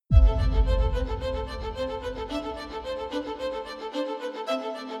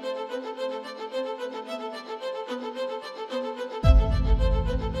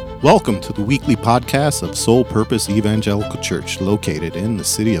Welcome to the weekly podcast of Soul Purpose Evangelical Church, located in the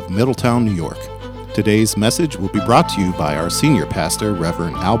city of Middletown, New York. Today's message will be brought to you by our senior pastor,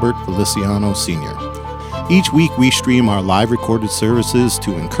 Reverend Albert Feliciano Sr. Each week we stream our live recorded services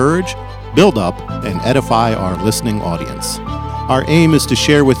to encourage, build up, and edify our listening audience. Our aim is to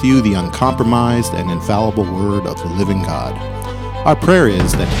share with you the uncompromised and infallible word of the living God. Our prayer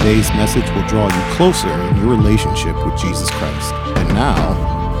is that today's message will draw you closer in your relationship with Jesus Christ. And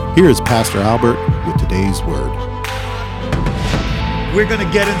now, here is Pastor Albert with today's word. We're going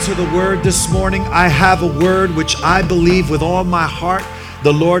to get into the word this morning. I have a word which I believe with all my heart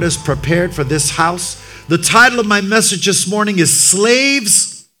the Lord has prepared for this house. The title of my message this morning is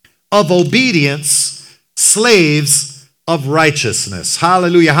Slaves of Obedience, Slaves of Righteousness.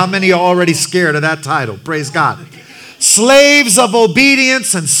 Hallelujah. How many are already scared of that title? Praise God. Slaves of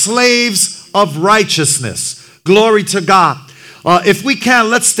obedience and slaves of righteousness. Glory to God. If we can,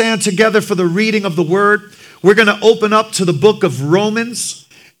 let's stand together for the reading of the word. We're going to open up to the book of Romans,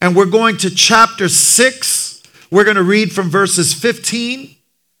 and we're going to chapter 6. We're going to read from verses 15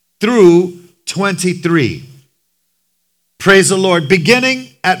 through 23. Praise the Lord. Beginning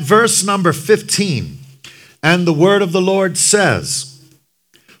at verse number 15. And the word of the Lord says,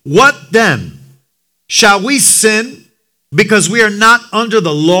 "What then? Shall we sin because we are not under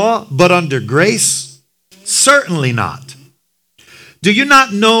the law but under grace? Certainly not. Do you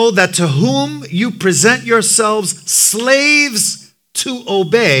not know that to whom you present yourselves slaves to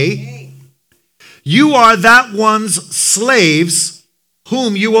obey, you are that one's slaves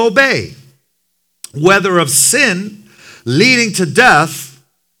whom you obey, whether of sin leading to death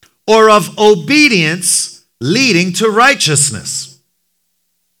or of obedience leading to righteousness?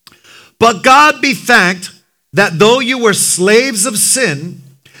 But God be thanked that though you were slaves of sin,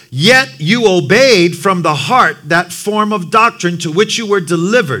 yet you obeyed from the heart that form of doctrine to which you were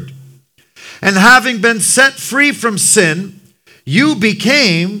delivered. And having been set free from sin, you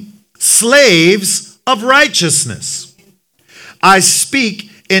became slaves of righteousness. I speak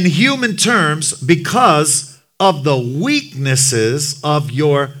in human terms because of the weaknesses of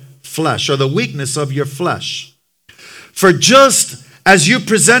your flesh, or the weakness of your flesh. For just as you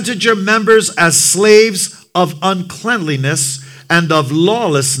presented your members as slaves of uncleanliness and of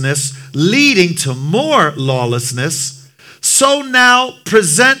lawlessness, leading to more lawlessness, so now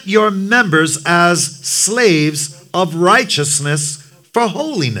present your members as slaves of righteousness for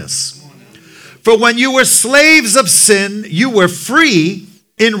holiness. For when you were slaves of sin, you were free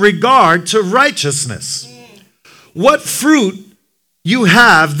in regard to righteousness. What fruit you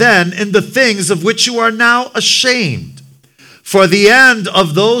have then in the things of which you are now ashamed? For the end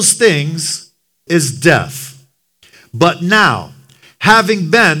of those things is death. But now, having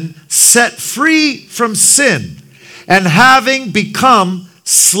been set free from sin and having become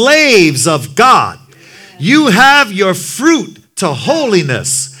slaves of God, you have your fruit to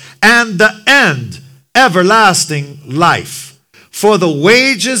holiness and the end everlasting life. For the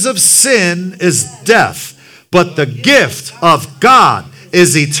wages of sin is death, but the gift of God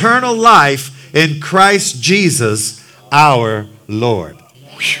is eternal life in Christ Jesus our Lord."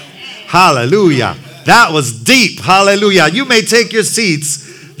 Whew. Hallelujah. That was deep. Hallelujah. You may take your seats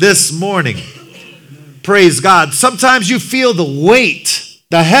this morning. Praise God. Sometimes you feel the weight,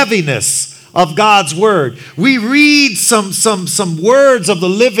 the heaviness of God's word. We read some words of the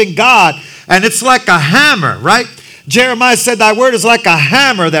living God, and it's like a hammer, right? Jeremiah said, "Thy word is like a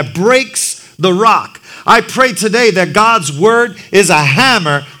hammer that breaks the rock." I pray today that God's word is a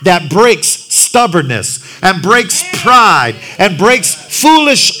hammer that breaks stubbornness and breaks pride and breaks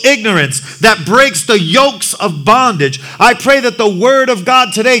foolish ignorance, that breaks the yokes of bondage. I pray that the word of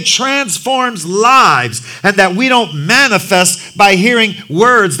God today transforms lives and that we don't manifest by hearing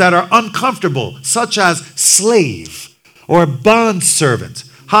words that are uncomfortable, such as slave or bondservant.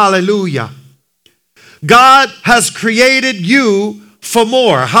 Hallelujah. God has created you for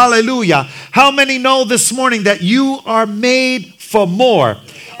more. Hallelujah. How many know this morning that you are made for more?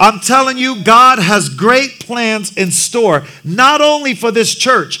 I'm telling you, God has great plans in store, not only for this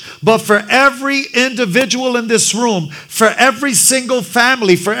church, but for every individual in this room, for every single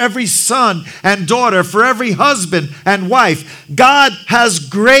family, for every son and daughter, for every husband and wife. God has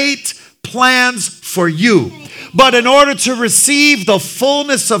great plans for you. But in order to receive the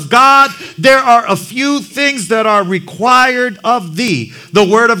fullness of God, there are a few things that are required of thee. The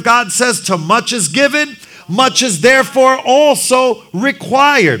word of God says, "To much is given, much is therefore also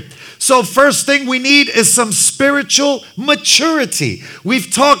required." So first thing we need is some spiritual maturity.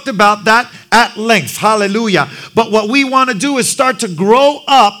 We've talked about that at length. Hallelujah. But what we want to do is start to grow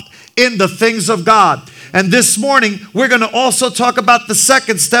up in the things of God. And this morning, we're going to also talk about the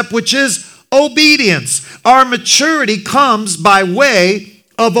second step, which is obedience. Our maturity comes by way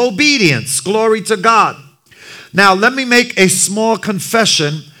of obedience. Glory to God. Now, let me make a small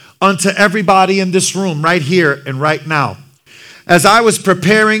confession unto everybody in this room right here and right now. As I was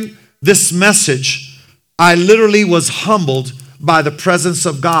preparing this message, I literally was humbled by the presence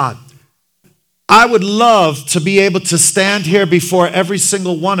of God. I would love to be able to stand here before every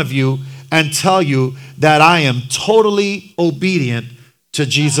single one of you and tell you that I am totally obedient to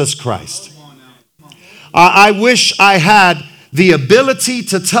Jesus Christ. I wish I had the ability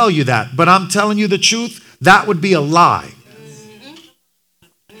to tell you that, but I'm telling you the truth, that would be a lie.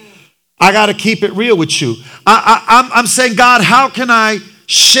 I got to keep it real with you. I'm saying, God, how can I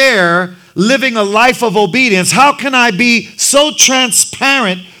share living a life of obedience? How can I be so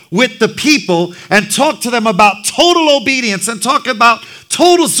transparent with the people and talk to them about total obedience and talk about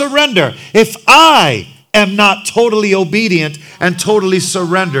total surrender if I am not totally obedient and totally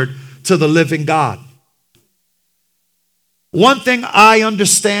surrendered to the living God? One thing I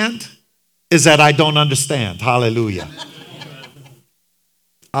understand is that I don't understand. Hallelujah.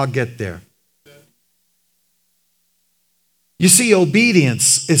 I'll get there. You see,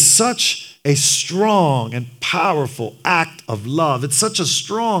 obedience is such a strong and powerful act of love. It's such a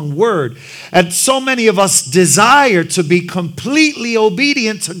strong word. And so many of us desire to be completely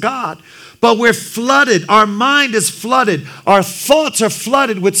obedient to God. But we're flooded. Our mind is flooded. Our thoughts are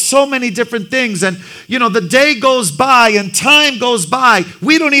flooded with so many different things. And, the day goes by and time goes by.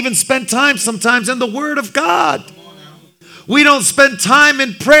 We don't even spend time sometimes in the Word of God. We don't spend time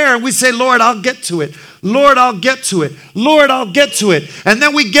in prayer. We say, Lord, I'll get to it. Lord, I'll get to it. Lord, I'll get to it. And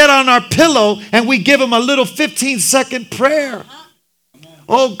then we get on our pillow and we give him a little 15-second prayer.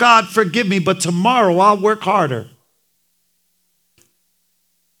 Oh, God, forgive me, but tomorrow I'll work harder.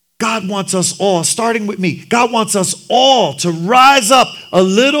 God wants us all, starting with me, God wants us all to rise up a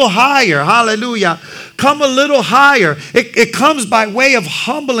little higher. Hallelujah. Come a little higher. It comes by way of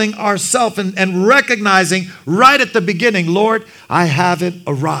humbling ourselves and recognizing right at the beginning, Lord, I haven't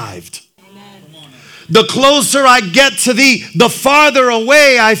arrived. The closer I get to thee, the farther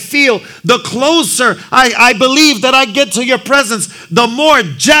away I feel. The closer I believe that I get to your presence, the more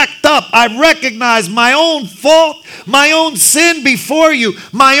jacked up I recognize my own fault, my own sin before you,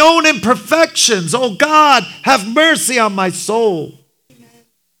 my own imperfections. Oh God, have mercy on my soul.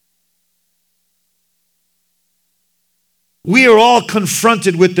 We are all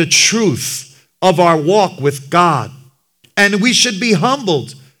confronted with the truth of our walk with God, and we should be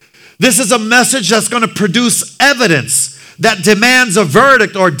humbled. This is a message that's going to produce evidence that demands a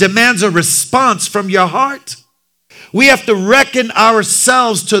verdict or demands a response from your heart. We have to reckon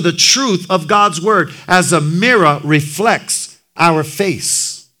ourselves to the truth of God's word as a mirror reflects our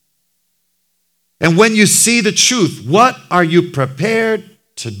face. And when you see the truth, what are you prepared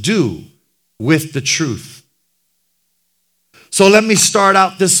to do with the truth? So let me start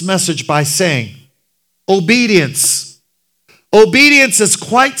out this message by saying, obedience. Obedience is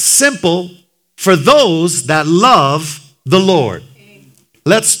quite simple for those that love the Lord.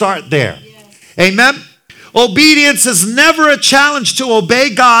 Let's start there. Amen. Obedience is never a challenge to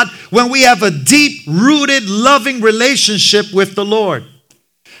obey God when we have a deep-rooted, loving relationship with the Lord.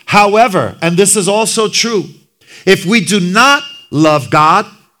 However, and this is also true, if we do not love God,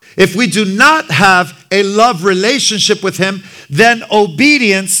 if we do not have a love relationship with Him, then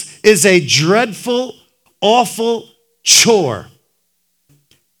obedience is a dreadful, awful chore.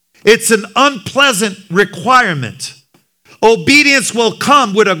 It's an unpleasant requirement. Obedience will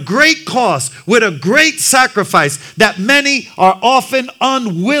come with a great cost, with a great sacrifice that many are often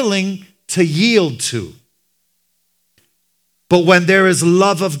unwilling to yield to. But when there is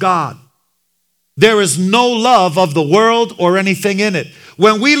love of God, there is no love of the world or anything in it.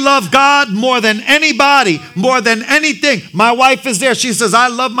 When we love God more than anybody, more than anything, my wife is there. She says, I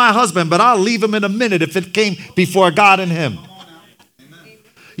love my husband, but I'll leave him in a minute if it came before God and him.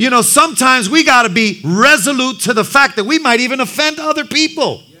 You know, sometimes we got to be resolute to the fact that we might even offend other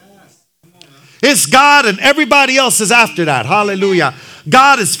people. It's God and everybody else is after that. Hallelujah.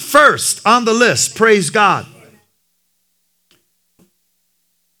 God is first on the list. Praise God.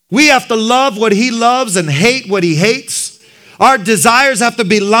 We have to love what He loves and hate what He hates. Our desires have to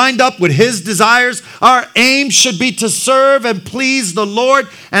be lined up with His desires. Our aim should be to serve and please the Lord,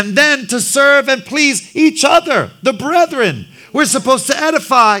 and then to serve and please each other, the brethren. We're supposed to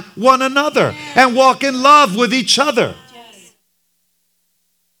edify one another and walk in love with each other.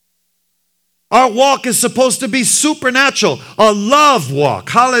 Our walk is supposed to be supernatural, a love walk.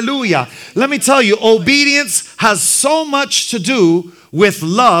 Hallelujah. Let me tell you, obedience has so much to do with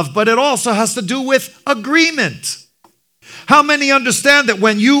love, but it also has to do with agreement. How many understand that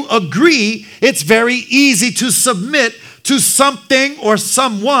when you agree, it's very easy to submit to something or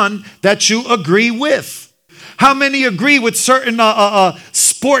someone that you agree with? How many agree with certain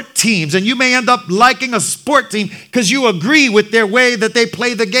sport teams, and you may end up liking a sport team because you agree with their way that they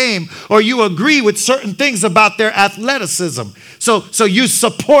play the game, or you agree with certain things about their athleticism. So you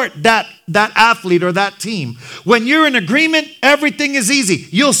support that athlete or that team. When you're in agreement, everything is easy.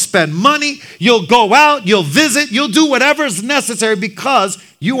 You'll spend money, you'll go out, you'll visit, you'll do whatever is necessary because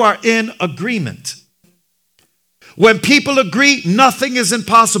you are in agreement. When people agree, nothing is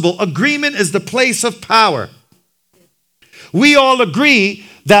impossible. Agreement is the place of power. We all agree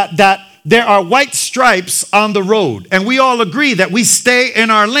that there are white stripes on the road. And we all agree that we stay in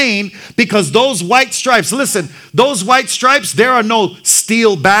our lane because those white stripes, listen, those white stripes, there are no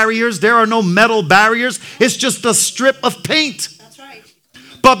steel barriers. There are no metal barriers. It's just a strip of paint. That's right.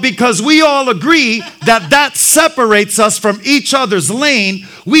 But because we all agree that separates us from each other's lane,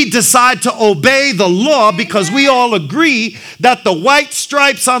 we decide to obey the law because we all agree that the white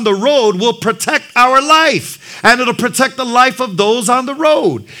stripes on the road will protect our life. And it'll protect the life of those on the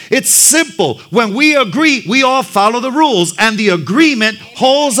road. It's simple. When we agree, we all follow the rules. And the agreement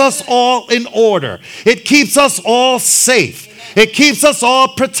holds us all in order. It keeps us all safe. It keeps us all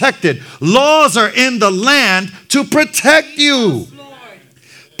protected. Laws are in the land to protect you.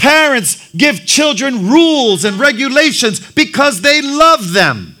 Parents give children rules and regulations because they love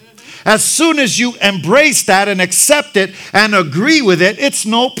them. As soon as you embrace that and accept it and agree with it, it's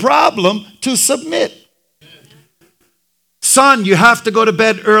no problem to submit. Son, you have to go to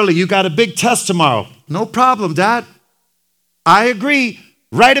bed early. You got a big test tomorrow. No problem, Dad. I agree.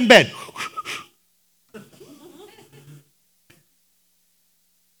 Right in bed.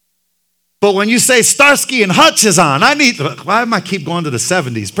 But when you say Starsky and Hutch is on, why am I keep going to the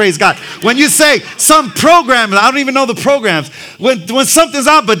 70s? Praise God. When you say some program, I don't even know the programs. When something's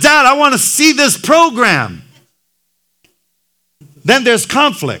on, but Dad, I want to see this program. Then there's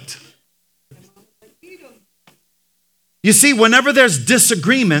conflict. You see, whenever there's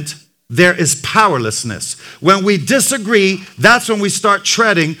disagreement, there is powerlessness. When we disagree, that's when we start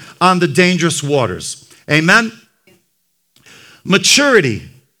treading on the dangerous waters. Amen? Maturity.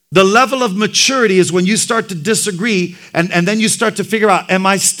 The level of maturity is when you start to disagree and then you start to figure out, am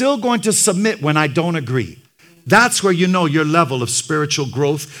I still going to submit when I don't agree? That's where you know your level of spiritual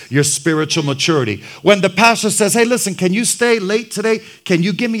growth, your spiritual maturity. When the pastor says, hey, listen, can you stay late today? Can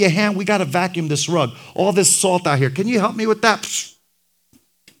you give me a hand? We got to vacuum this rug. All this salt out here. Can you help me with that?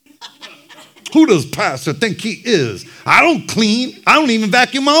 Who does pastor think he is? I don't clean. I don't even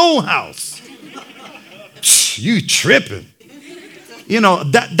vacuum my own house. You tripping. You know,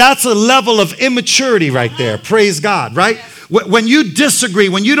 that's a level of immaturity right there. Praise God, right? When you disagree,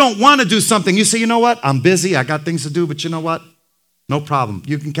 when you don't want to do something, you say, you know what? I'm busy. I got things to do, but you know what? No problem.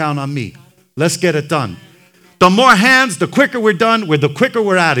 You can count on me. Let's get it done. The more hands, the quicker we're done, the quicker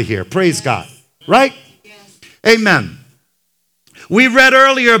we're out of here. Praise God. Right? Amen. We read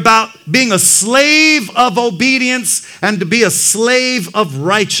earlier about being a slave of obedience and to be a slave of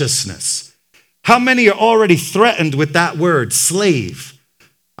righteousness. How many are already threatened with that word, slave?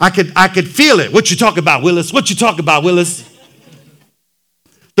 I could feel it. What you talk about, Willis? What you talk about, Willis?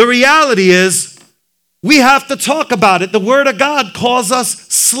 The reality is, we have to talk about it. The Word of God calls us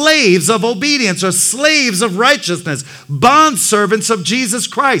slaves of obedience or slaves of righteousness, bondservants of Jesus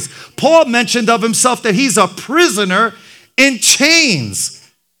Christ. Paul mentioned of himself that he's a prisoner in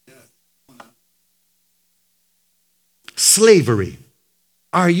chains. Slavery.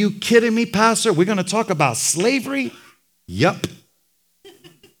 Are you kidding me, Pastor? We're going to talk about slavery? Yup.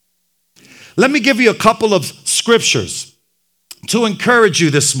 Let me give you a couple of scriptures to encourage you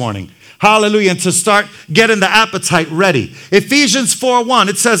this morning. Hallelujah. And to start getting the appetite ready. Ephesians 4:1,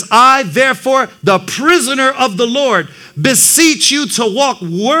 it says, I, therefore, the prisoner of the Lord, beseech you to walk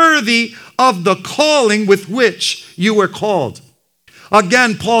worthy of the calling with which you were called.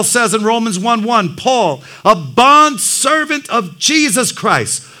 Again, Paul says in Romans 1:1, Paul, a bondservant of Jesus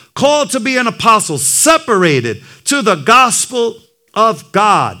Christ, called to be an apostle, separated to the gospel of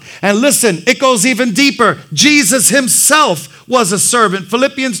God. And listen, it goes even deeper. Jesus himself was a servant.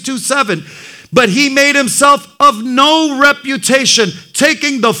 Philippians 2:7. But he made himself of no reputation,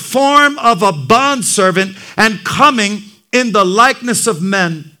 taking the form of a bondservant and coming in the likeness of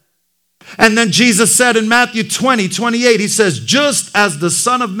men. And then Jesus said in Matthew 20:28, he says, just as the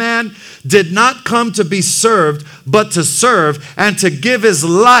Son of Man did not come to be served, but to serve and to give his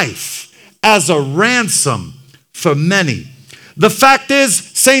life as a ransom for many. The fact is,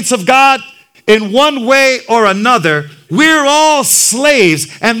 saints of God, in one way or another, we're all slaves,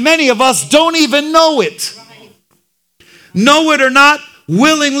 and many of us don't even know it. Know it or not,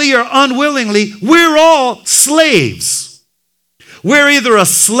 willingly or unwillingly, we're all slaves. We're either a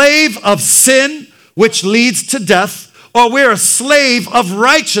slave of sin, which leads to death, or we're a slave of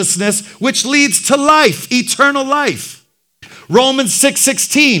righteousness, which leads to life, eternal life. Romans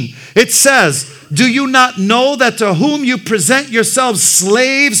 6:16, it says, do you not know that to whom you present yourselves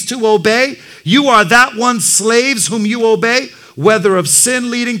slaves to obey, you are that one slaves whom you obey, whether of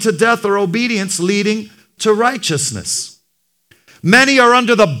sin leading to death or obedience leading to righteousness. Many are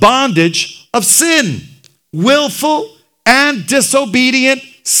under the bondage of sin, willful and disobedient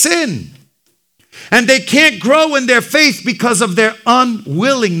sin. And they can't grow in their faith because of their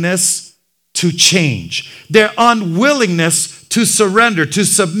unwillingness to change, their unwillingness to surrender, to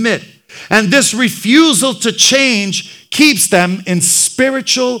submit. And this refusal to change keeps them in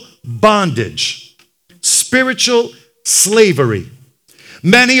spiritual bondage, spiritual slavery.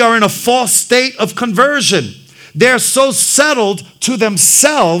 Many are in a false state of conversion. They're so settled to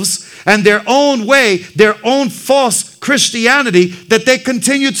themselves and their own way, their own false Christianity, that they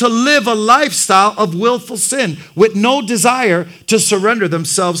continue to live a lifestyle of willful sin with no desire to surrender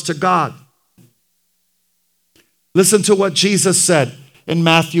themselves to God. Listen to what Jesus said in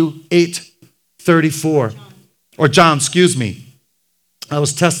Matthew 8:34. Or John, excuse me. I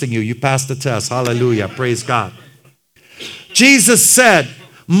was testing you. You passed the test. Hallelujah. Praise God. Jesus said,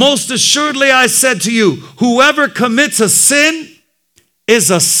 most assuredly I said to you, whoever commits a sin is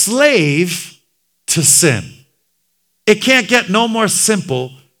a slave to sin. It can't get no more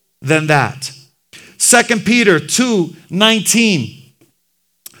simple than that. 2 Peter 2:19.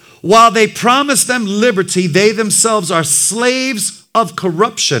 While they promise them liberty, they themselves are slaves of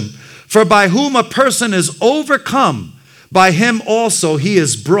corruption. For by whom a person is overcome, by him also he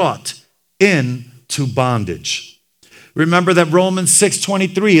is brought into bondage. Remember that Romans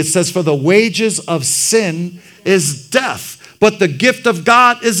 6:23, it says, for the wages of sin is death, but the gift of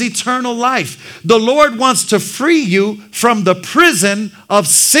God is eternal life. The Lord wants to free you from the prison of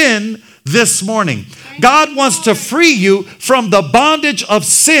sin this morning. God wants to free you from the bondage of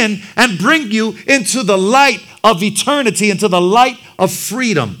sin and bring you into the light of eternity, into the light of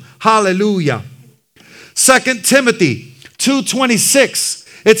freedom. Hallelujah. 2 Timothy 2:26,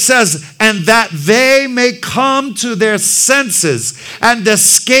 it says, and that they may come to their senses and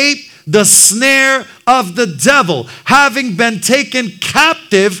escape the snare of the devil, having been taken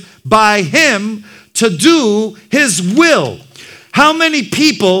captive by him to do his will. How many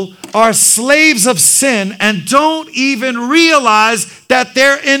people are slaves of sin and don't even realize that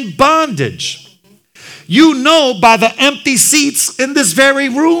they're in bondage? You know by the empty seats in this very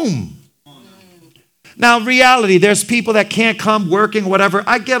room. Now, reality, there's people that can't come working, whatever.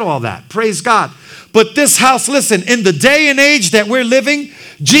 I get all that. Praise God. But this house, listen, in the day and age that we're living,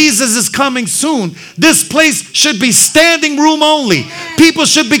 Jesus is coming soon. This place should be standing room only. People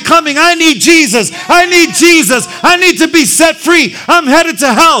should be coming. I need Jesus. I need Jesus. I need to be set free. I'm headed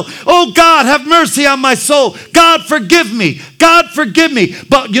to hell. Oh God, have mercy on my soul. God, forgive me. God, forgive me.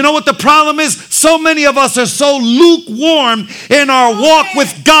 But you know what the problem is? So many of us are so lukewarm in our walk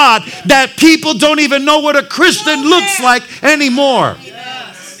with God that people don't even know what a Christian looks like anymore.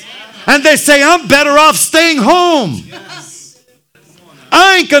 And they say, I'm better off staying home.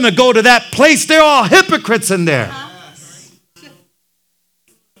 I ain't going to go to that place. They're all hypocrites in there.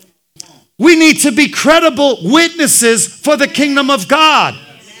 We need to be credible witnesses for the kingdom of God.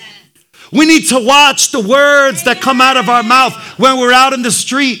 We need to watch the words that come out of our mouth when we're out in the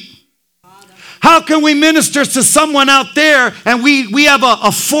street. How can we minister to someone out there and we have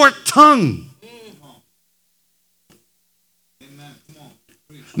a forked tongue?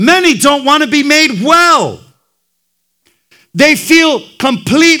 Many don't want to be made well. They feel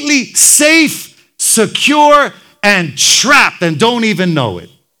completely safe, secure, and trapped and don't even know it.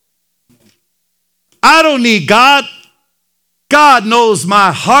 I don't need God. God knows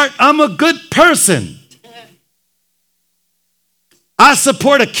my heart. I'm a good person. I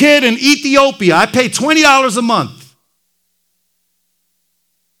support a kid in Ethiopia. I pay $20 a month.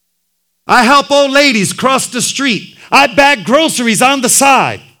 I help old ladies cross the street. I bag groceries on the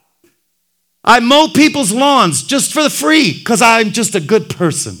side. I mow people's lawns just for the free because I'm just a good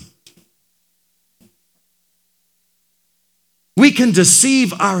person. We can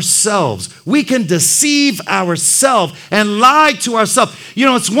deceive ourselves. We can deceive ourselves and lie to ourselves. You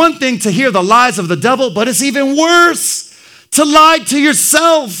know, it's one thing to hear the lies of the devil, but it's even worse to lie to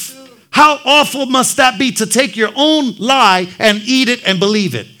yourself. How awful must that be to take your own lie and eat it and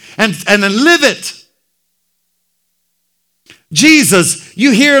believe it? and then live it. Jesus,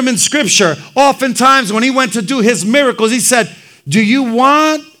 you hear him in scripture. Oftentimes when he went to do his miracles, he said, do you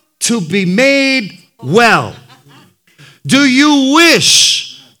want to be made well? Do you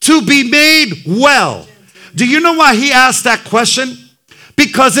wish to be made well? Do you know why he asked that question?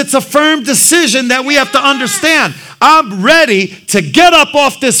 Because it's a firm decision that we have to understand. I'm ready to get up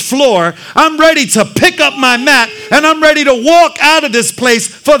off this floor. I'm ready to pick up my mat, and I'm ready to walk out of this place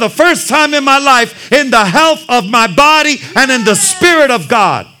for the first time in my life in the health of my body and in the Spirit of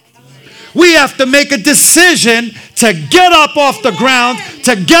God. We have to make a decision to get up off the ground,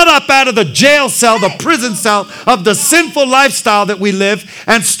 to get up out of the jail cell, the prison cell of the sinful lifestyle that we live,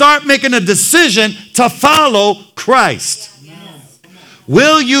 and start making a decision to follow Christ.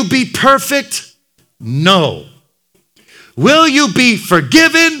 Will you be perfect? No. Will you be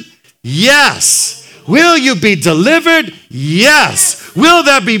forgiven? Yes. Will you be delivered? Yes. Will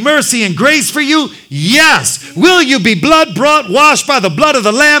there be mercy and grace for you? Yes. Will you be blood brought, washed by the blood of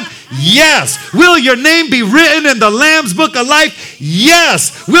the Lamb? Yes. Will your name be written in the Lamb's book of life?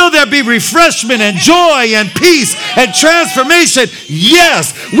 Yes. Will there be refreshment and joy and peace and transformation?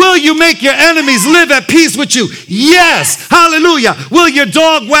 Yes. Will you make your enemies live at peace with you? Yes. Hallelujah. Will your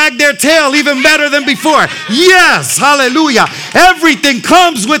dog wag their tail even better than before? Yes. Hallelujah. Everything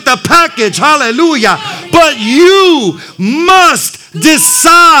comes with a package. Hallelujah. But you must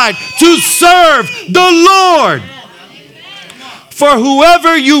decide to serve the Lord. For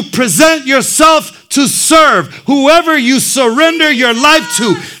whoever you present yourself to serve, whoever you surrender your life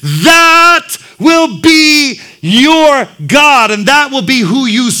to, that will be your God, and that will be who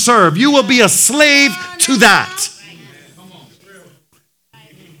you serve. You will be a slave to that.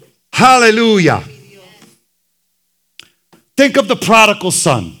 Hallelujah. Think of the prodigal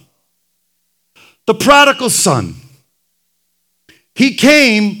son. The prodigal son. He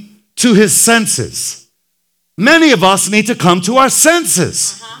came to his senses. Many of us need to come to our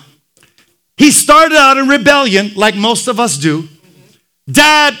senses. He started out in rebellion, like most of us do.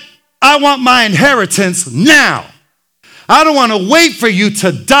 Dad, I want my inheritance now. I don't want to wait for you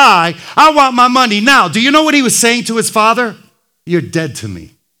to die. I want my money now. Do you know what he was saying to his father? You're dead to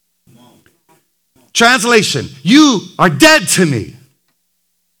me. Translation, you are dead to me.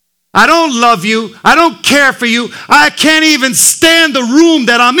 I don't love you. I don't care for you. I can't even stand the room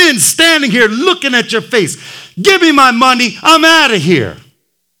that I'm in, standing here looking at your face. Give me my money. I'm out of here.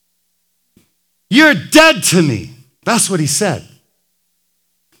 You're dead to me. That's what he said.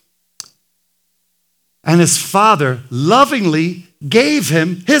 And his father lovingly gave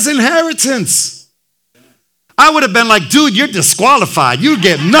him his inheritance. I would have been like, dude, you're disqualified. You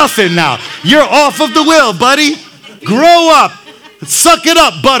get nothing now. You're off of the wheel, buddy. Grow up. Suck it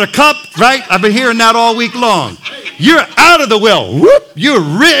up, buttercup, right? I've been hearing that all week long. You're out of the will. Whoop, you're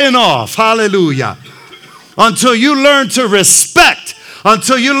written off. Hallelujah. Until you learn to respect,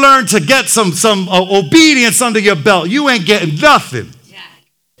 until you learn to get some obedience under your belt, you ain't getting nothing.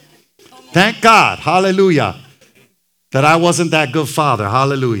 Thank God, hallelujah, that I wasn't that good father.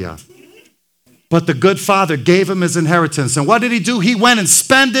 Hallelujah. But the good father gave him his inheritance. And what did he do? He went and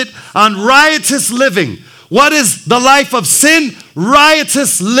spent it on riotous living. What is the life of sin?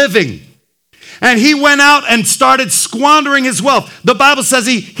 Riotous living. And he went out and started squandering his wealth. The Bible says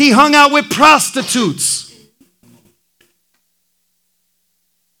he hung out with prostitutes.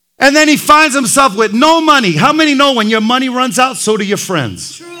 And then he finds himself with no money. How many know when your money runs out, so do your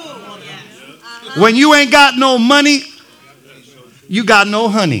friends? True. When you ain't got no money, you got no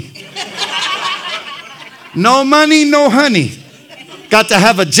honey. No money, no honey. Got to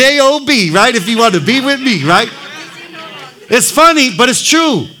have a J-O-B, right? If you want to be with me, right? It's funny, but it's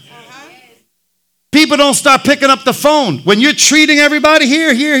true. People don't start picking up the phone. When you're treating everybody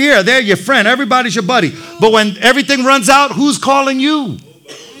here, they're your friend. Everybody's your buddy. But when everything runs out, who's calling you?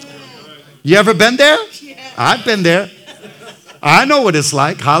 You ever been there? I've been there. I know what it's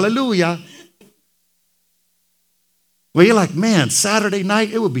like. Hallelujah. Well, you're like, man, Saturday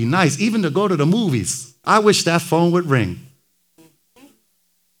night, it would be nice even to go to the movies. I wish that phone would ring.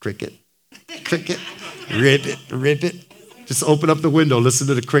 Cricket, cricket, ribbit. Just open up the window, listen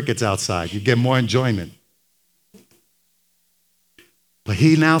to the crickets outside. You get more enjoyment. But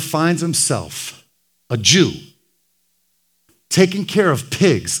he now finds himself, a Jew, taking care of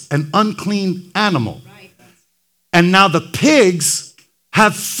pigs, an unclean animal. And now the pigs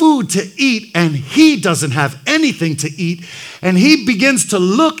have food to eat, and he doesn't have anything to eat. And he begins to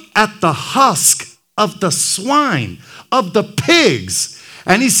look at the husk of the swine, of the pigs.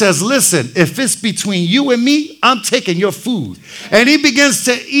 And he says, listen, if it's between you and me, I'm taking your food. And he begins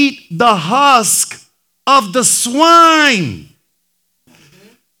to eat the husk of the swine.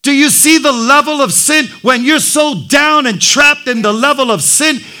 Do you see the level of sin? When you're so down and trapped in the level of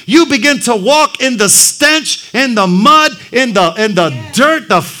sin, you begin to walk in the stench, in the mud, in the dirt,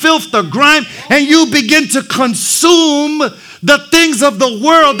 the filth, the grime, and you begin to consume the things of the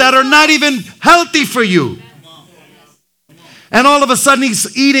world that are not even healthy for you. And all of a sudden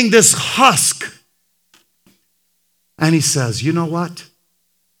he's eating this husk. And he says, you know what?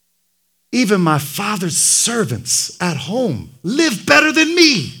 Even my father's servants at home live better than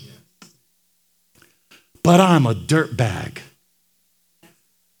me. But I'm a dirtbag.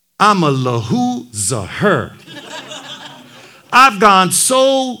 I'm a lahu zahir. I've gone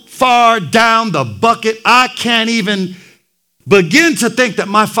so far down the bucket, I can't even begin to think that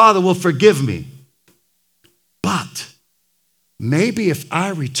my father will forgive me. But maybe if I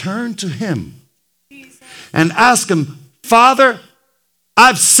return to him and ask him, Father,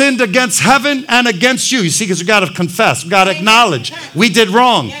 I've sinned against heaven and against you. You see, because we got to confess. We got to acknowledge we did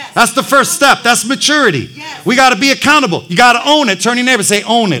wrong. That's the first step. That's maturity. We got to be accountable. You got to own it. Turn to your neighbor and say,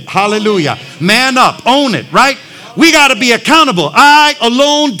 own it. Hallelujah. Man up. Own it, right? We got to be accountable. I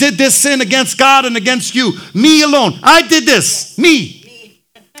alone did this sin against God and against you. Me alone. I did this. Me.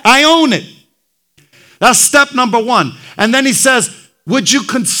 I own it. That's step number one. And then he says, would you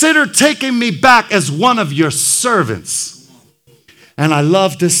consider taking me back as one of your servants? And I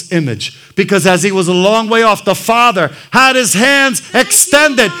love this image because as he was a long way off, the father had his hands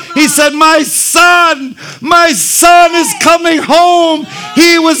extended. He said, my son is coming home.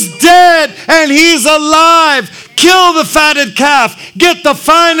 He was dead and he's alive. Kill the fatted calf. Get the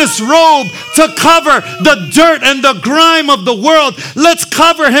finest robe to cover the dirt and the grime of the world. Let's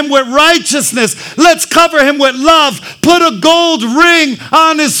cover him with righteousness. Let's cover him with love. Put a gold ring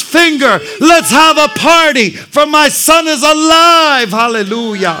on his finger. Let's have a party, for my son is alive.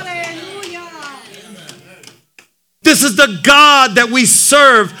 Hallelujah. This is the God that we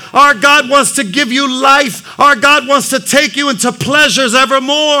serve. Our God wants to give you life. Our God wants to take you into pleasures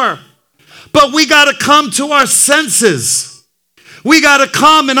evermore. But we got to come to our senses. We got to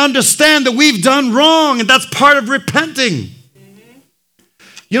come and understand that we've done wrong, and that's part of repenting.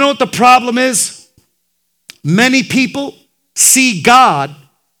 You know what the problem is? Many people see God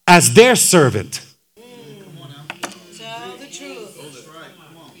as their servant. Tell the truth.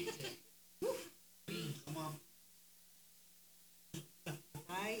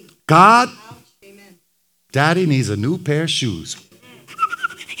 God, Daddy needs a new pair of shoes.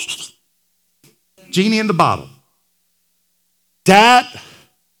 Genie in the bottle. Dad,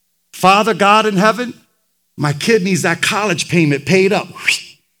 Father God in heaven, my kid needs that college payment paid up.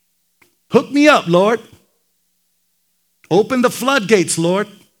 Hook me up, Lord. Open the floodgates, Lord.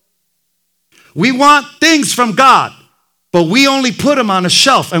 We want things from God, but we only put them on a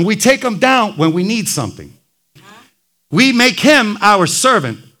shelf and we take them down when we need something. We make him our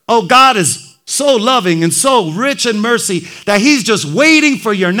servant. Oh, God is so loving and so rich in mercy that he's just waiting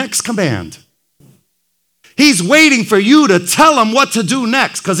for your next command. He's waiting for you to tell him what to do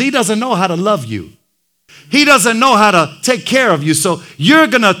next because he doesn't know how to love you. He doesn't know how to take care of you. So you're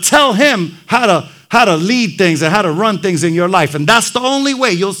going to tell him how to lead things and how to run things in your life. And that's the only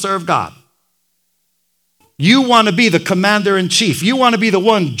way you'll serve God. You want to be the commander in chief. You want to be the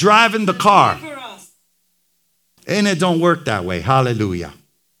one driving the car. And it don't work that way. Hallelujah.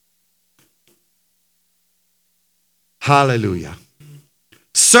 Hallelujah.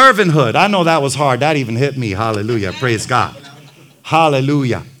 Servanthood. I know that was hard. That even hit me. Hallelujah. Praise God.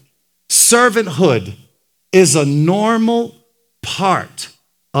 Hallelujah. Servanthood is a normal part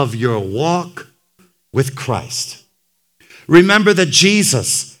of your walk with Christ. Remember that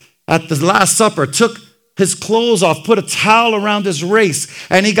Jesus at the Last Supper took his clothes off, put a towel around his waist,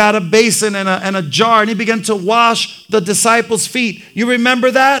 and he got a basin and a jar, and he began to wash the disciples' feet. You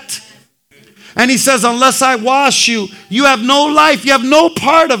remember that? And he says, unless I wash you, you have no life. You have no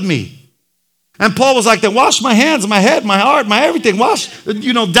part of me. And Paul was like, then wash my hands, my head, my heart, my everything. Wash,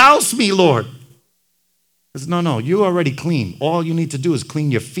 douse me, Lord. He says, no, you're already clean. All you need to do is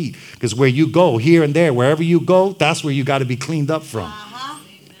clean your feet. Because where you go, here and there, wherever you go, that's where you got to be cleaned up from.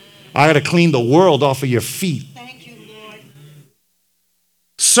 I got to clean the world off of your feet. Thank you, Lord.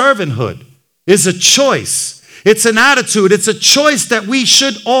 Servanthood is a choice. It's an attitude. It's a choice that we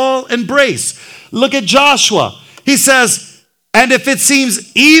should all embrace. Look at Joshua. He says, and if it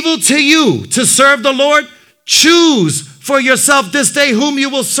seems evil to you to serve the Lord, choose for yourself this day whom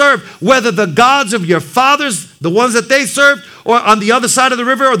you will serve, whether the gods of your fathers, the ones that they served, or on the other side of the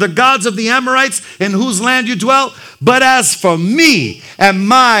river, or the gods of the Amorites in whose land you dwell. But as for me and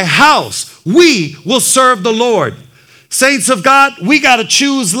my house, we will serve the Lord. Saints of God, we got to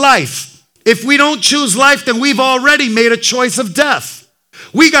choose life. If we don't choose life, then we've already made a choice of death.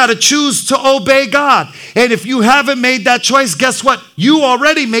 We got to choose to obey God. And if you haven't made that choice, guess what? You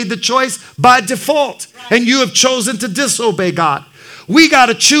already made the choice by default. And you have chosen to disobey God. We got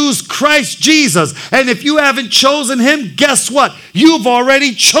to choose Christ Jesus. And if you haven't chosen him, guess what? You've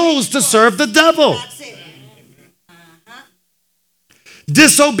already chose to serve the devil.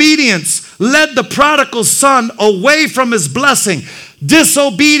 Disobedience led the prodigal son away from his blessing.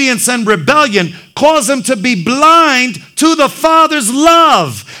 Disobedience and rebellion caused him to be blind to the Father's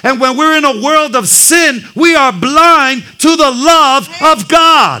love. And when we're in a world of sin, we are blind to the love of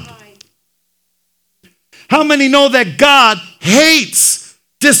God. How many know that God hates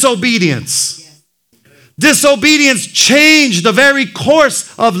disobedience? Disobedience changed the very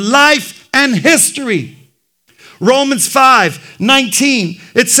course of life and history. Romans 5:19,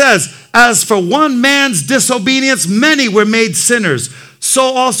 it says, as for one man's disobedience, many were made sinners. So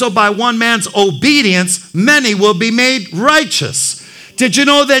also by one man's obedience, many will be made righteous. Did you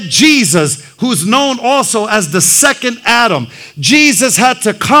know that Jesus, who's known also as the second Adam, Jesus had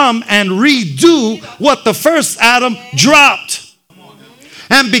to come and redo what the first Adam dropped.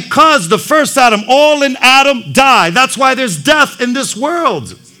 And because the first Adam, all in Adam died. That's why there's death in this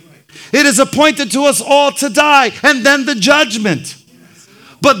world. It is appointed to us all to die, and then the judgment.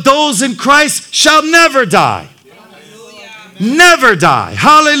 But those in Christ shall never die. Never die.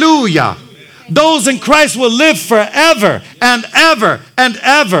 Hallelujah. Those in Christ will live forever and ever and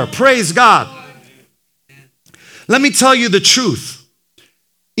ever. Praise God. Let me tell you the truth.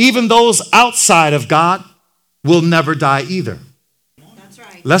 Even those outside of God will never die either. That's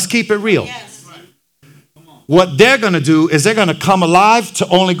right. Let's keep it real. Yes. What they're going to do is they're going to come alive to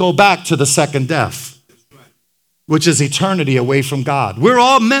only go back to the second death, which is eternity away from God. We're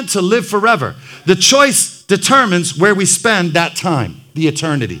all meant to live forever. The choice determines where we spend that time, the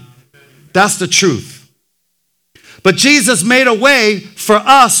eternity. That's the truth. But Jesus made a way for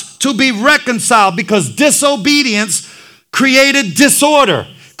us to be reconciled because disobedience created disorder,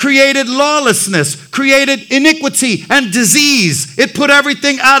 created lawlessness, created iniquity and disease. It put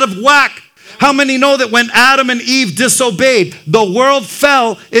everything out of whack. How many know that when Adam and Eve disobeyed, the world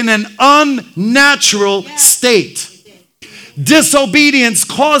fell in an unnatural state? Disobedience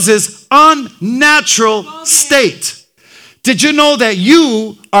causes unnatural state. Did you know that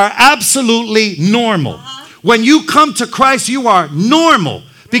you are absolutely normal? When you come to Christ, you are normal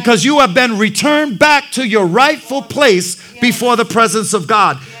because you have been returned back to your rightful place before the presence of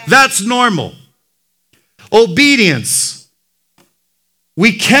God. That's normal. Obedience.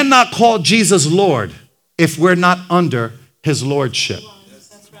 We cannot call Jesus Lord if we're not under his lordship.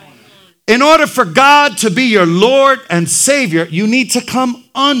 In order for God to be your Lord and Savior, you need to come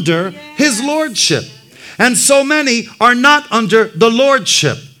under his lordship. And so many are not under the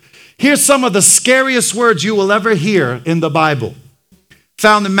lordship. Here's some of the scariest words you will ever hear in the Bible.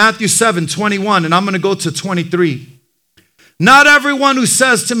 Found in Matthew 7:21, and I'm going to go to 23. Not everyone who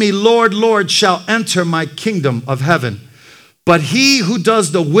says to me, Lord, Lord, shall enter my kingdom of heaven, but he who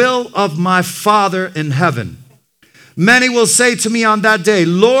does the will of my Father in heaven. Many will say to me on that day,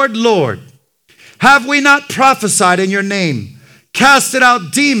 Lord, Lord, have we not prophesied in your name, casted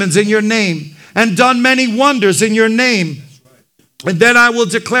out demons in your name, and done many wonders in your name? And then I will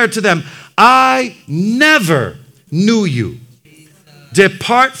declare to them, I never knew you.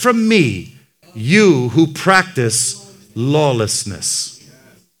 Depart from me, you who practice lawlessness.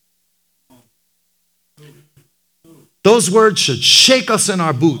 Those words should shake us in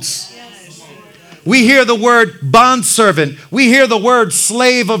our boots. We hear the word bondservant. We hear the word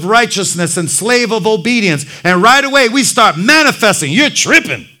slave of righteousness and slave of obedience. And right away we start manifesting. You're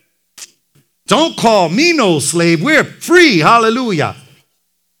tripping. Don't call me no slave. We're free. Hallelujah.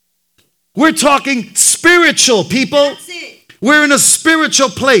 We're talking spiritual, people. We're in a spiritual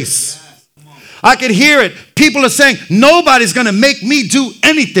place. I could hear it. People are saying, nobody's going to make me do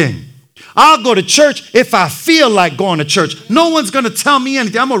anything. I'll go to church if I feel like going to church. No one's going to tell me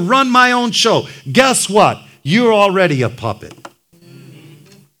anything. I'm going to run my own show. Guess what? You're already a puppet.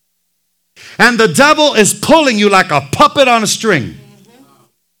 And the devil is pulling you like a puppet on a string.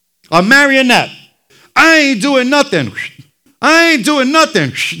 A marionette. I ain't doing nothing. I ain't doing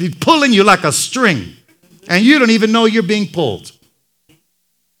nothing. He's pulling you like a string. And you don't even know you're being pulled.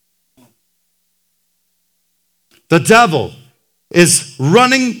 The devil is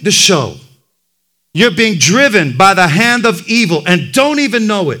running the show. You're being driven by the hand of evil and don't even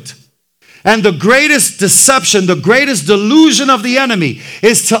know it. And the greatest deception, the greatest delusion of the enemy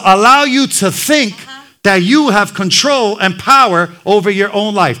is to allow you to think that you have control and power over your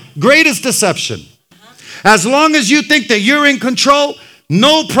own life. Greatest deception. As long as you think that you're in control,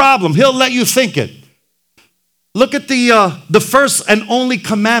 no problem. He'll let you think it. Look at the first and only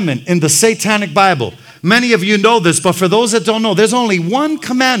commandment in the Satanic Bible. Many of you know this, but for those that don't know, there's only one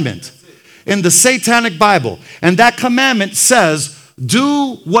commandment in the Satanic Bible. And that commandment says,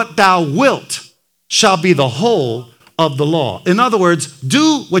 do what thou wilt shall be the whole of the law. In other words,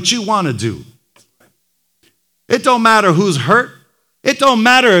 do what you want to do. It don't matter who's hurt. It don't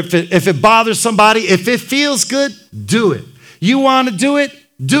matter if it bothers somebody. If it feels good, do it. You want to do it?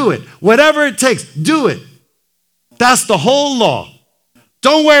 Do it. Whatever it takes, do it. That's the whole law.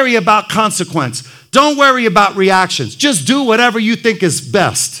 Don't worry about consequence. Don't worry about reactions. Just do whatever you think is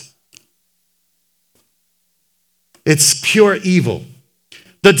best. It's pure evil.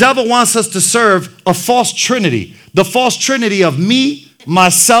 The devil wants us to serve a false trinity. The false trinity of me,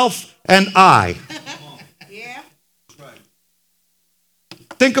 myself, and I. Yeah.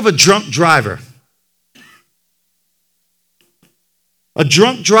 Think of a drunk driver. A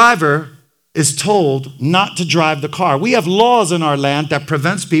drunk driver is told not to drive the car. We have laws in our land that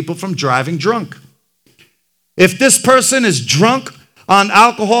prevents people from driving drunk. If this person is drunk on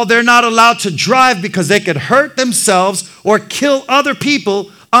alcohol, they're not allowed to drive because they could hurt themselves or kill other people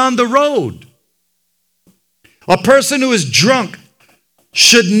on the road. A person who is drunk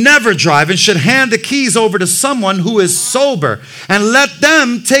should never drive and should hand the keys over to someone who is sober and let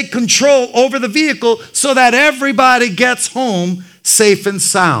them take control over the vehicle so that everybody gets home safe and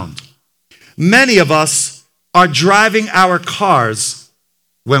sound. Many of us are driving our cars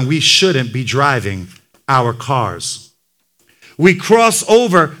when we shouldn't be driving our cars. We cross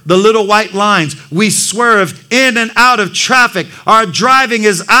over the little white lines. We swerve in and out of traffic. Our driving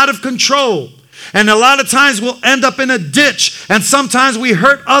is out of control. And a lot of times we'll end up in a ditch. And sometimes we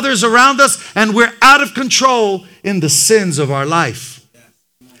hurt others around us and we're out of control in the sins of our life.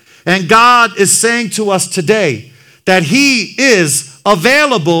 And God is saying to us today that He is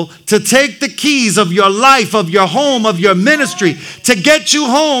available to take the keys of your life, of your home, of your ministry, to get you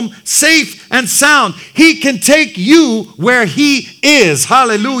home safe and sound. He can take you where He is,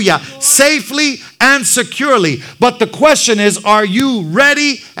 hallelujah, safely and securely. But the question is, are you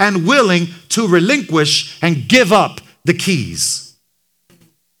ready and willing to relinquish and give up the keys?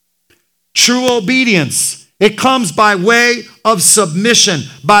 True obedience, it comes by way of submission,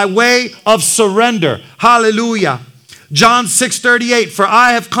 by way of surrender. Hallelujah. John 6:38, for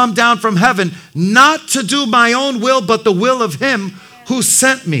I have come down from heaven not to do my own will, but the will of Him who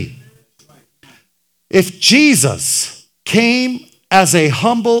sent me. If Jesus came as a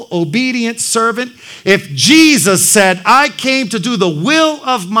humble, obedient servant, if Jesus said, I came to do the will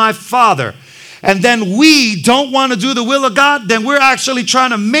of my Father, and then we don't want to do the will of God, then we're actually trying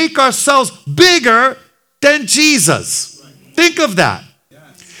to make ourselves bigger than Jesus. Think of that.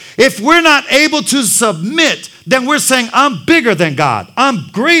 If we're not able to submit, then we're saying, I'm bigger than God. I'm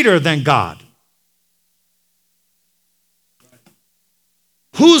greater than God.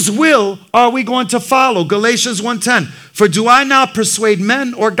 Whose will are we going to follow? Galatians 1:10. For do I now persuade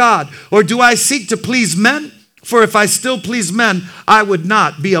men or God? Or do I seek to please men? For if I still please men, I would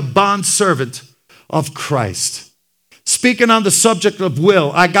not be a bondservant of Christ. Speaking on the subject of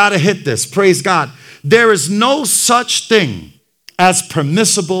will, I got to hit this. Praise God. There is no such thing as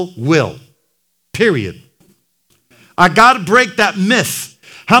permissible will. Period. I got to break that myth.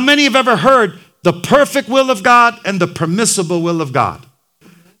 How many have ever heard the perfect will of God and the permissible will of God?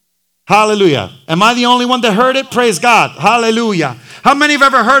 Hallelujah. Am I the only one that heard it? Praise God. Hallelujah. How many have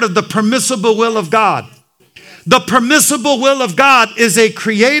ever heard of the permissible will of God? The permissible will of God is a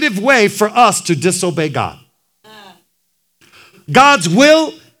creative way for us to disobey God. God's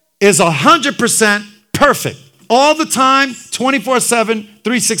will is 100% perfect. All the time, 24/7,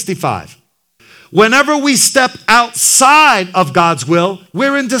 365. Whenever we step outside of God's will,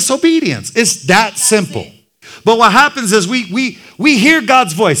 we're in disobedience. It's that simple. But what happens is we hear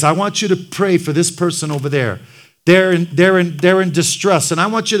God's voice. I want you to pray for this person over there. They're in distress, and I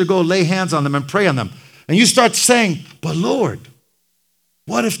want you to go lay hands on them and pray on them. And you start saying, but Lord,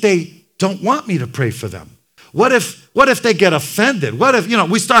 what if they don't want me to pray for them? What if they get offended? What if,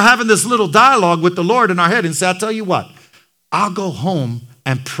 we start having this little dialogue with the Lord in our head and say, I'll tell you what, I'll go home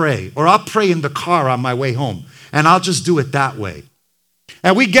and pray, or I'll pray in the car on my way home, and I'll just do it that way.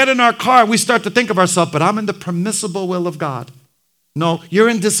 And we get in our car and we start to think of ourselves, but I'm in the permissible will of God. No, you're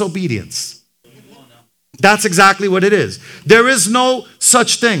in disobedience. That's exactly what it is. There is no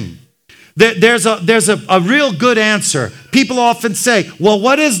such thing. There's a real good answer. People often say, well,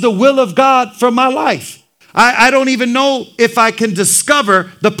 what is the will of God for my life? I don't even know if I can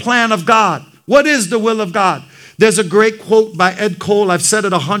discover the plan of God. What is the will of God? There's a great quote by Ed Cole. I've said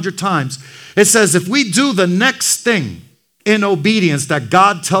it 100 times. It says, if we do the next thing in obedience that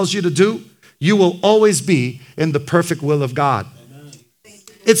God tells you to do, you will always be in the perfect will of God.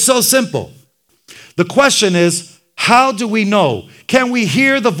 It's so simple. The question is, how do we know? Can we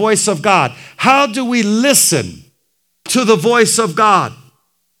hear the voice of God? How do we listen to the voice of God?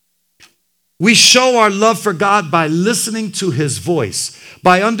 We show our love for God by listening to his voice,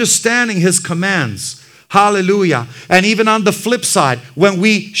 by understanding his commands. Hallelujah. And even on the flip side, when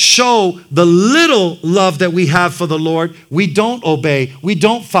we show the little love that we have for the Lord, we don't obey, we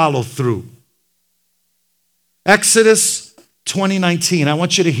don't follow through. Exodus 20:19. I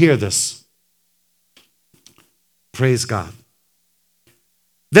want you to hear this. Praise God.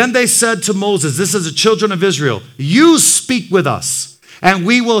 Then they said to Moses, this is the children of Israel, you speak with us and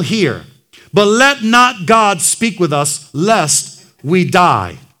we will hear, but let not God speak with us lest we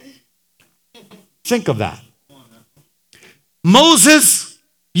die. Think of that. Moses,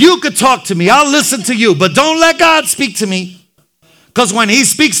 you could talk to me. I'll listen to you, but don't let God speak to me. Because when he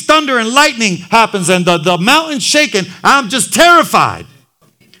speaks, thunder and lightning happens and the mountain's shaking, I'm just terrified.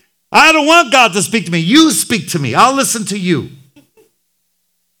 I don't want God to speak to me. You speak to me. I'll listen to you.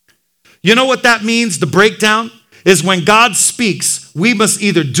 You know what that means? The breakdown is when God speaks, we must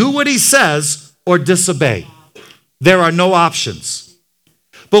either do what he says or disobey. There are no options.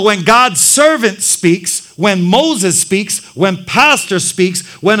 But when God's servant speaks, when Moses speaks, when pastor speaks,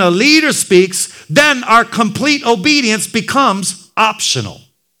 when a leader speaks, then our complete obedience becomes optional.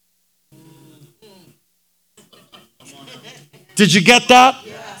 Did you get that?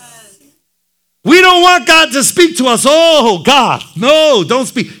 Yes. We don't want God to speak to us. Oh, God, no, don't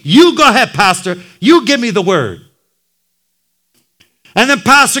speak. You go ahead, pastor. You give me the word. And then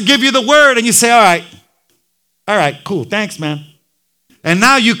pastor give you the word and you say, all right, cool, thanks, man. And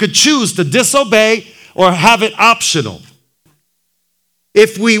now you could choose to disobey or have it optional.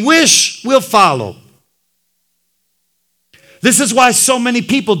 If we wish, we'll follow. This is why so many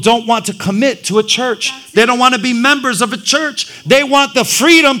people don't want to commit to a church. They don't want to be members of a church. They want the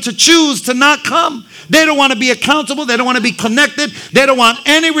freedom to choose to not come. They don't want to be accountable. They don't want to be connected. They don't want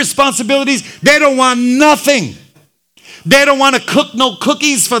any responsibilities. They don't want nothing. They don't want to cook no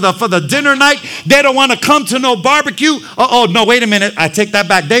cookies for the dinner night. They don't want to come to no barbecue. Oh, no, wait a minute. I take that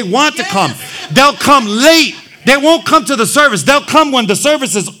back. They want to come. They'll come late. They won't come to the service. They'll come when the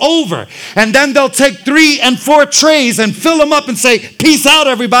service is over. And then they'll take 3 and 4 trays and fill them up and say, peace out,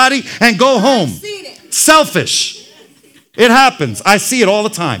 everybody, and go home. Selfish. It happens. I see it all the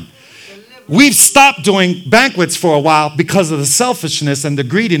time. We've stopped doing banquets for a while because of the selfishness and the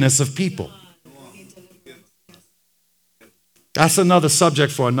greediness of people. That's another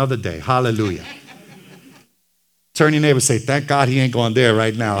subject for another day. Hallelujah. Turn your neighbor and say, thank God he ain't going there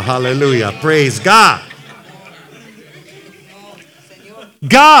right now. Hallelujah. Praise God.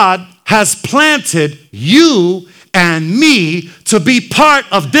 God has planted you and me to be part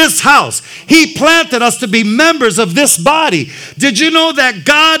of this house. He planted us to be members of this body. Did you know that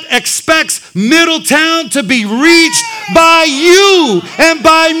God expects Middletown to be reached by you and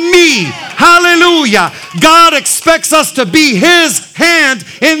by me? Hallelujah. God expects us to be his hand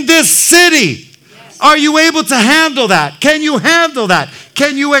in this city. Are you able to handle that? Can you handle that?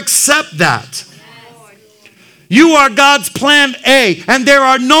 Can you accept that? You are God's plan A, and there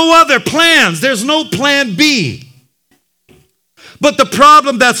are no other plans. There's no plan B. But the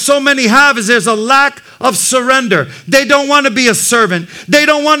problem that so many have is there's a lack of surrender. They don't want to be a servant. They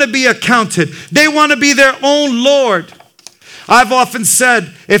don't want to be accounted. They want to be their own Lord. I've often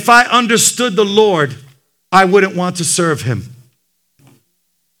said, if I understood the Lord, I wouldn't want to serve him.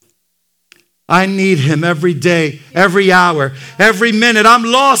 I need him every day, every hour, every minute. I'm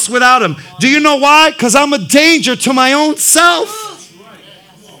lost without him. Do you know why? Because I'm a danger to my own self.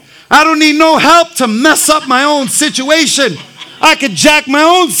 I don't need no help to mess up my own situation. I could jack my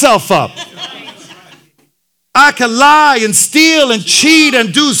own self up. I could lie and steal and cheat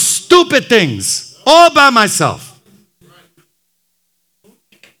and do stupid things all by myself.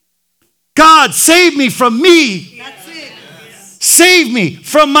 God, save me from me. Save me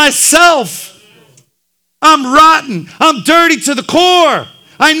from myself. I'm rotten. I'm dirty to the core.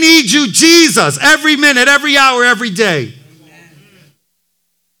 I need you, Jesus, every minute, every hour, every day.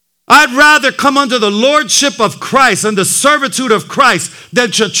 I'd rather come under the lordship of Christ and the servitude of Christ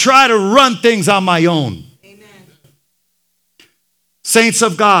than to try to run things on my own. Amen. Saints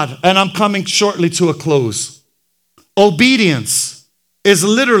of God, and I'm coming shortly to a close. Obedience is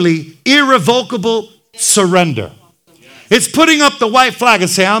literally irrevocable surrender. It's putting up the white flag and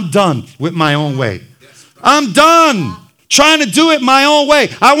saying, I'm done with my own way. I'm done trying to do it my own way.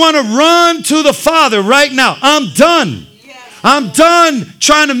 I want to run to the Father right now. I'm done. I'm done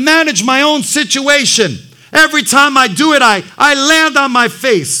trying to manage my own situation. Every time I do it, I land on my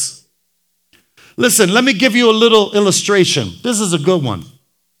face. Listen, let me give you a little illustration. This is a good one.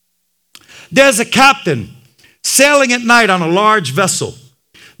 There's a captain sailing at night on a large vessel.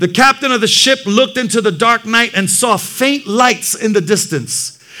 The captain of the ship looked into the dark night and saw faint lights in the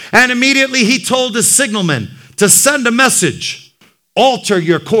distance. And immediately he told his signalman to send a message, alter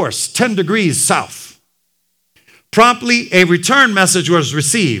your course 10 degrees south. Promptly, a return message was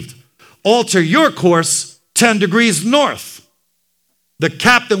received, alter your course 10 degrees north. The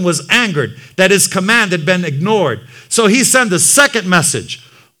captain was angered that his command had been ignored. So he sent a second message,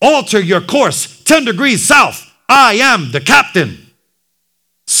 alter your course 10 degrees south. I am the captain.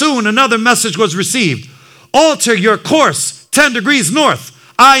 Soon another message was received, alter your course 10 degrees north.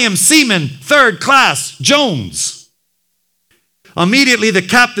 I am Seaman, third class, Jones. Immediately, the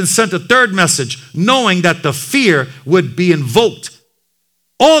captain sent a third message, knowing that the fear would be invoked.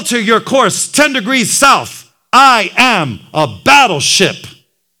 Alter your course 10 degrees south. I am a battleship.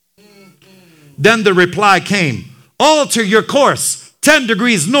 Then the reply came, alter your course 10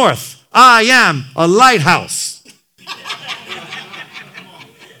 degrees north. I am a lighthouse.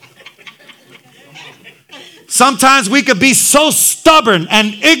 Sometimes we could be so stubborn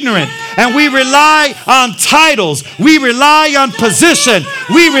and ignorant, and we rely on titles, we rely on position,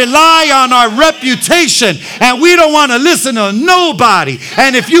 we rely on our reputation, and we don't want to listen to nobody.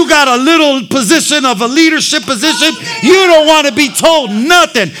 And if you got a little position of a leadership position, you don't want to be told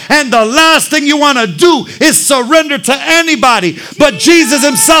nothing. And the last thing you want to do is surrender to anybody. But Jesus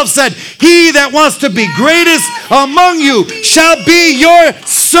himself said, he that wants to be greatest among you shall be your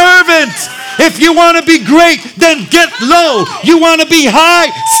servant. If you want to be great, then get low. You want to be high,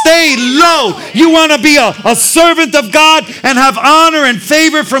 stay low. You want to be a servant of God and have honor and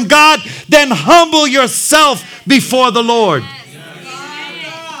favor from God, then humble yourself before the Lord.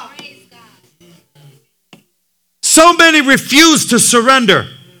 So many refuse to surrender,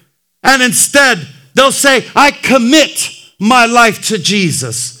 and instead they'll say, I commit my life to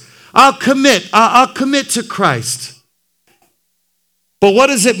Jesus. I'll commit to Christ. But what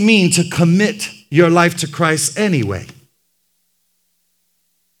does it mean to commit your life to Christ anyway?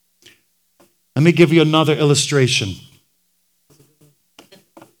 Let me give you another illustration.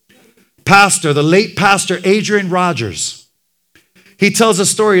 The late pastor Adrian Rogers, he tells a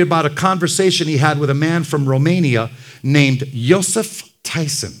story about a conversation he had with a man from Romania named Joseph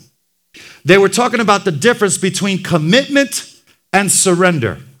Tyson. They were talking about the difference between commitment and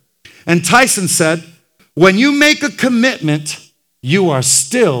surrender. And Tyson said, when you make a commitment, you are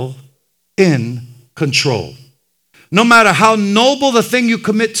still in control. No matter how noble the thing you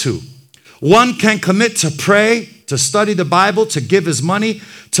commit to, one can commit to pray, to study the Bible, to give his money,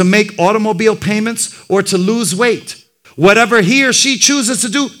 to make automobile payments, or to lose weight. Whatever he or she chooses to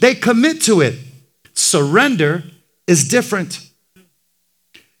do, they commit to it. Surrender is different.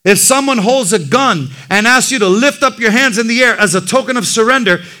 If someone holds a gun and asks you to lift up your hands in the air as a token of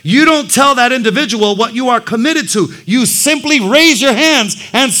surrender, you don't tell that individual what you are committed to. You simply raise your hands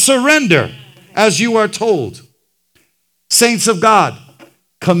and surrender as you are told. Saints of God,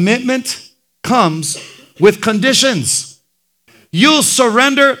 commitment comes with conditions. You'll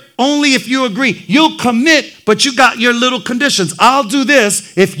surrender only if you agree. You'll commit, but you got your little conditions. I'll do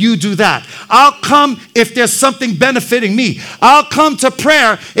this if you do that. I'll come if there's something benefiting me. I'll come to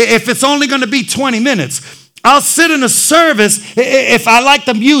prayer if it's only going to be 20 minutes. I'll sit in a service if I like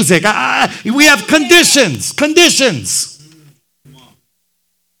the music. We have conditions.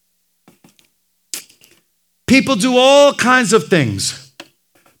 People do all kinds of things,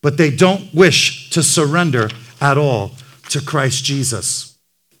 but they don't wish to surrender at all to Christ Jesus.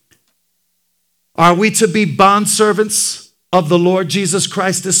 Are we to be bondservants of the Lord Jesus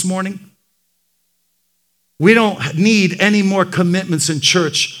Christ this morning? We don't need any more commitments in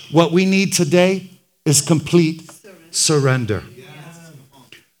church. What we need today is complete surrender.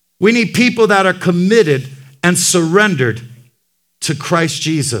 We need people that are committed and surrendered to Christ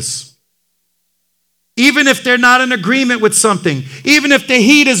Jesus. Even if they're not in agreement with something, even if the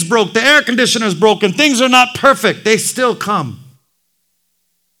heat is broke, the air conditioner is broken, things are not perfect, they still come.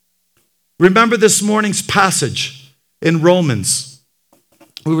 Remember this morning's passage in Romans.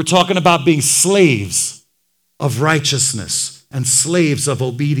 We were talking about being slaves of righteousness and slaves of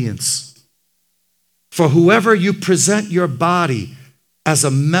obedience. For whoever you present your body as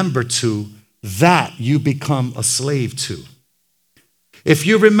a member to, that you become a slave to. If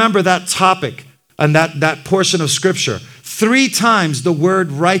you remember that topic, and that portion of scripture, 3 times the word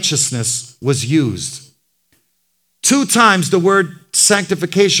righteousness was used. 2 times the word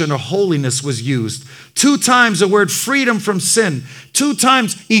sanctification or holiness was used. 2 times the word freedom from sin. 2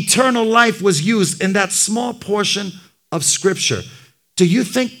 times eternal life was used in that small portion of scripture. Do you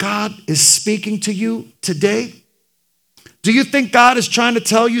think God is speaking to you today? Do you think God is trying to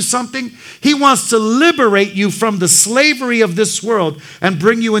tell you something? He wants to liberate you from the slavery of this world and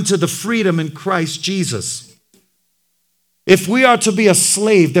bring you into the freedom in Christ Jesus. If we are to be a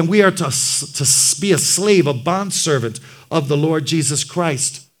slave, then we are to be a slave, a bondservant of the Lord Jesus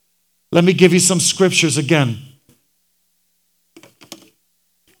Christ. Let me give you some scriptures again.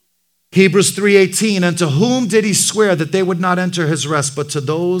 Hebrews 3:18, and to whom did he swear that they would not enter his rest, but to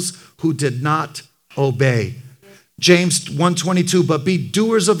those who did not obey? James 1:22, but be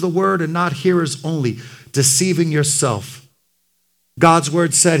doers of the word and not hearers only, deceiving yourself. God's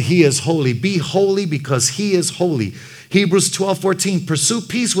word said he is holy. Be holy because he is holy. Hebrews 12:14, pursue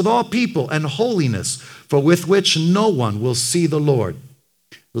peace with all people and holiness, for with which no one will see the Lord.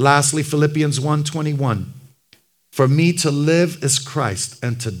 Lastly, Philippians 1:21, for me to live is Christ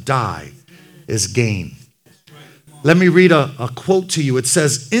and to die is gain. Let me read a quote to you. It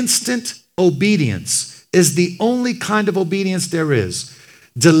says, instant obedience is the only kind of obedience there is.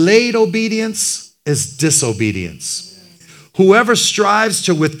 Delayed obedience is disobedience. Whoever strives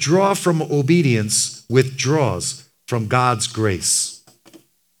to withdraw from obedience withdraws from God's grace.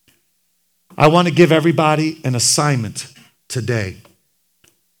 I want to give everybody an assignment today.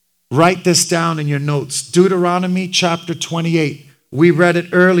 Write this down in your notes. Deuteronomy chapter 28. We read it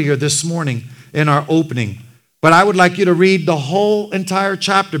earlier this morning in our opening. But I would like you to read the whole entire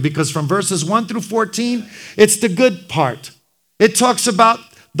chapter, because from verses 1 through 14, it's the good part. It talks about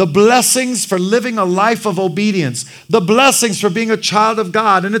the blessings for living a life of obedience, the blessings for being a child of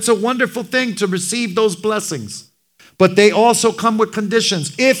God. And it's a wonderful thing to receive those blessings. But they also come with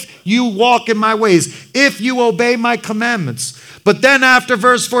conditions. If you walk in my ways, if you obey my commandments. But then after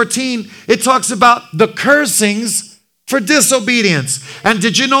verse 14, it talks about the cursings for disobedience. And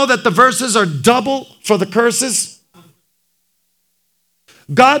did you know that the verses are double for the curses?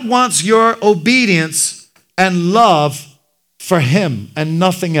 God wants your obedience and love for him and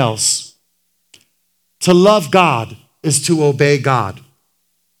nothing else. To love God is to obey God.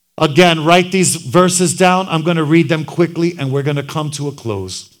 Again, write these verses down. I'm going to read them quickly and we're going to come to a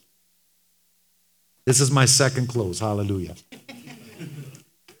close. This is my second close. Hallelujah.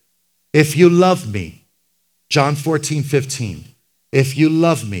 If you love me, John 14:15. If you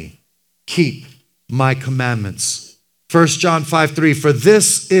love me, keep my commandments. 1 John 5:3. For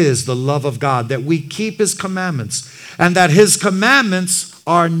this is the love of God, that we keep his commandments, and that his commandments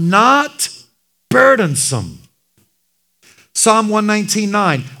are not burdensome. Psalm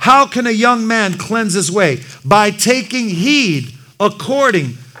 119:9. How can a young man cleanse his way? By taking heed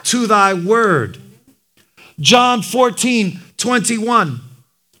according to thy word. John 14:21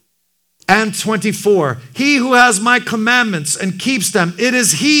 and 24. He who has my commandments and keeps them, it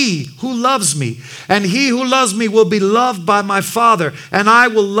is he who loves me. And he who loves me will be loved by my Father, and I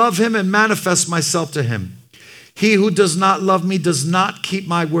will love him and manifest myself to him. He who does not love me does not keep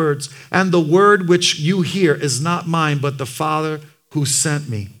my words, and the word which you hear is not mine, but the Father who sent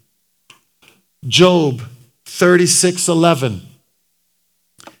me. Job 36:11.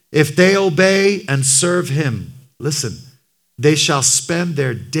 If they obey and serve him, listen, they shall spend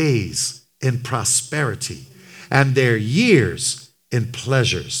their days in prosperity and their years in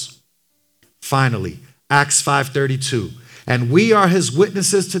pleasures. Finally, Acts 5:32. And we are his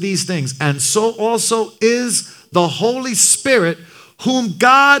witnesses to these things, and so also is the Holy Spirit, whom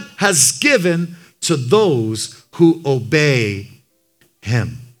God has given to those who obey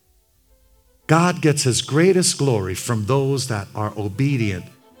him. God gets his greatest glory from those that are obedient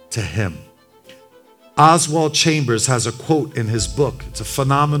to him. Oswald Chambers has a quote in his book. It's a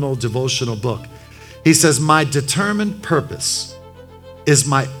phenomenal devotional book. He says, my determined purpose is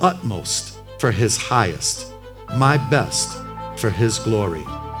my utmost for his highest, my best for his glory.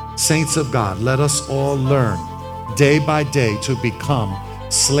 Saints of God, let us all learn day by day to become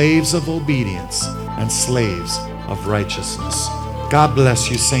slaves of obedience and slaves of righteousness. God bless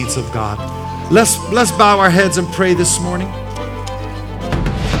you, saints of God. Let's bow our heads and pray this morning.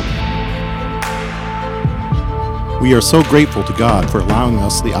 We are so grateful to God for allowing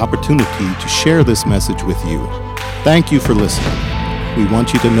us the opportunity to share this message with you. Thank you for listening. We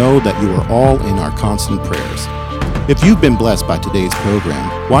want you to know that you are all in our constant prayers. If you've been blessed by today's program,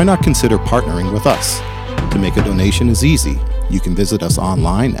 why not consider partnering with us? To make a donation is easy. You can visit us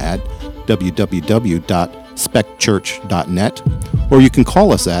online at www.specchurch.net, or you can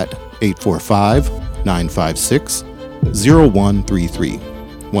call us at 845-956-0133.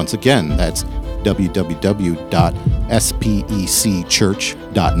 Once again, that's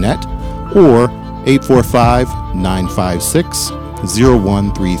www.specchurch.net or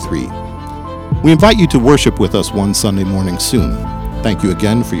 845-956-0133. We invite you to worship with us one Sunday morning soon. Thank you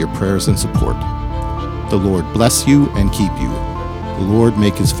again for your prayers and support. The Lord bless you and keep you. The Lord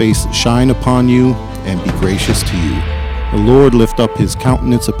make his face shine upon you and be gracious to you. The Lord lift up his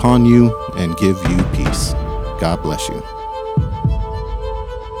countenance upon you and give you peace. God bless you.